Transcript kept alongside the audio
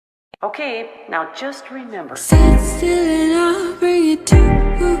Okay, now just remember. Sit still and I'll bring it to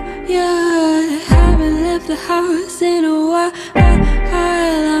you. Haven't left the house in a while.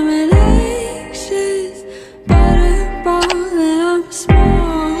 I'm an anxious butterball and I'm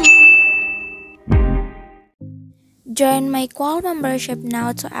small. Join my Qual membership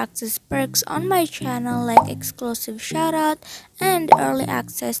now to access perks on my channel like exclusive shoutout and early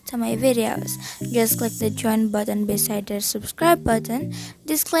access to my videos. Just click the join button beside the subscribe button.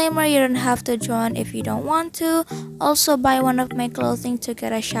 Disclaimer, you don't have to join if you don't want to. Also, buy one of my clothing to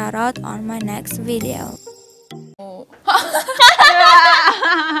get a shoutout on my next video.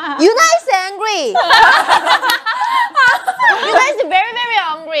 You guys angry. You guys are very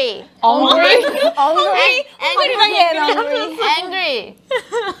angry. Angry? Angry.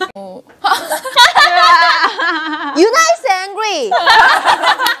 You guys angry.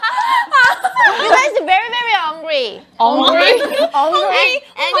 You guys are very angry.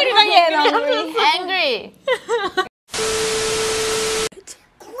 Angry.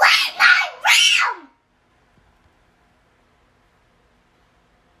 Grab my ram!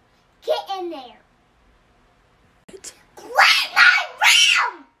 Get in there. Grab my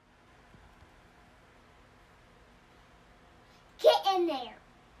ram! Get in there.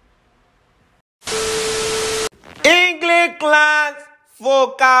 English class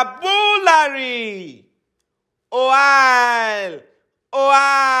vocabulary. Royale.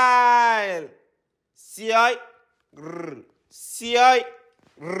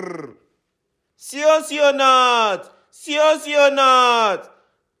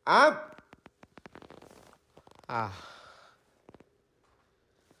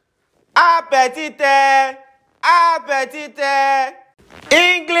 Appétit.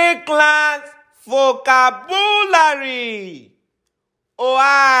 English class vocabulary.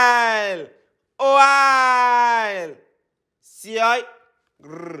 Royale.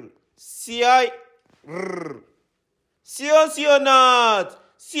 𝙬𝙬𝙗𝙬𝙗𝙬𝙗.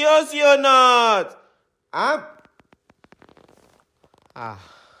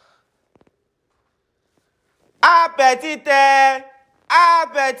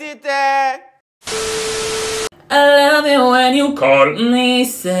 Appétit. I love it when you call me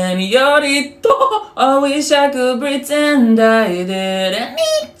sᴍᴏ𝙀𝙀. I wish I could pretend I didn't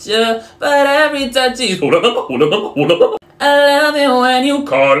meet you, but every touch is 𝙬𝙬. I love it when you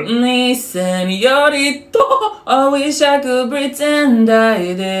call me sᴍᴏ𝙀𝙀. I wish I could pretend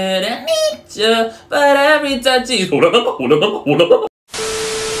I didn't meet you, but every touch is 𝙬𝙬.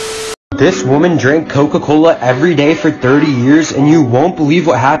 This woman drank Coca-Cola every day for 30 years, and you won't believe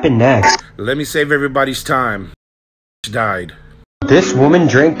what happened next. Let me save everybody's time. Died. This woman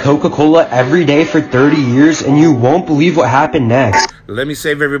drank Coca-Cola every day for 30 years, and you won't believe what happened next. Let me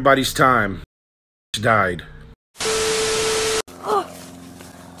save everybody's time. Died. I've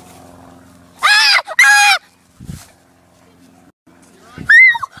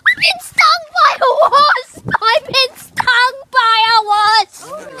been stung by a wasp! I've been stung by a wasp!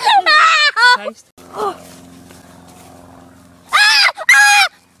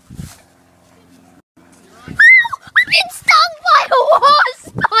 I've been stung by a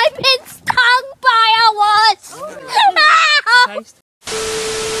wasp! I've been stung by a wasp!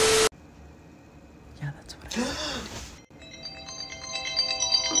 Yeah, that's what I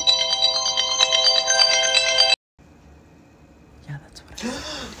Yeah, that's what I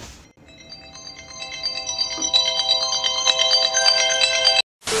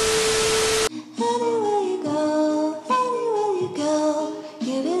Anywhere you go,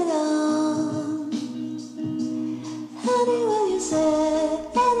 you belong. Anywhere you say.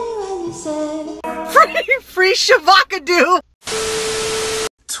 Free sᴍᴏ𴇇.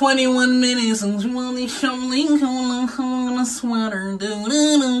 21 minutes and really something on a sweater.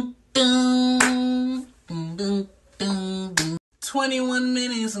 21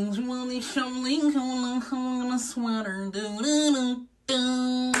 minutes and really something on a sweater.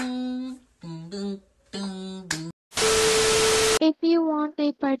 If you want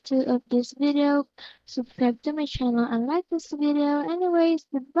a part 2 of this video, subscribe to my channel and like this video. Anyways,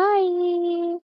 goodbye!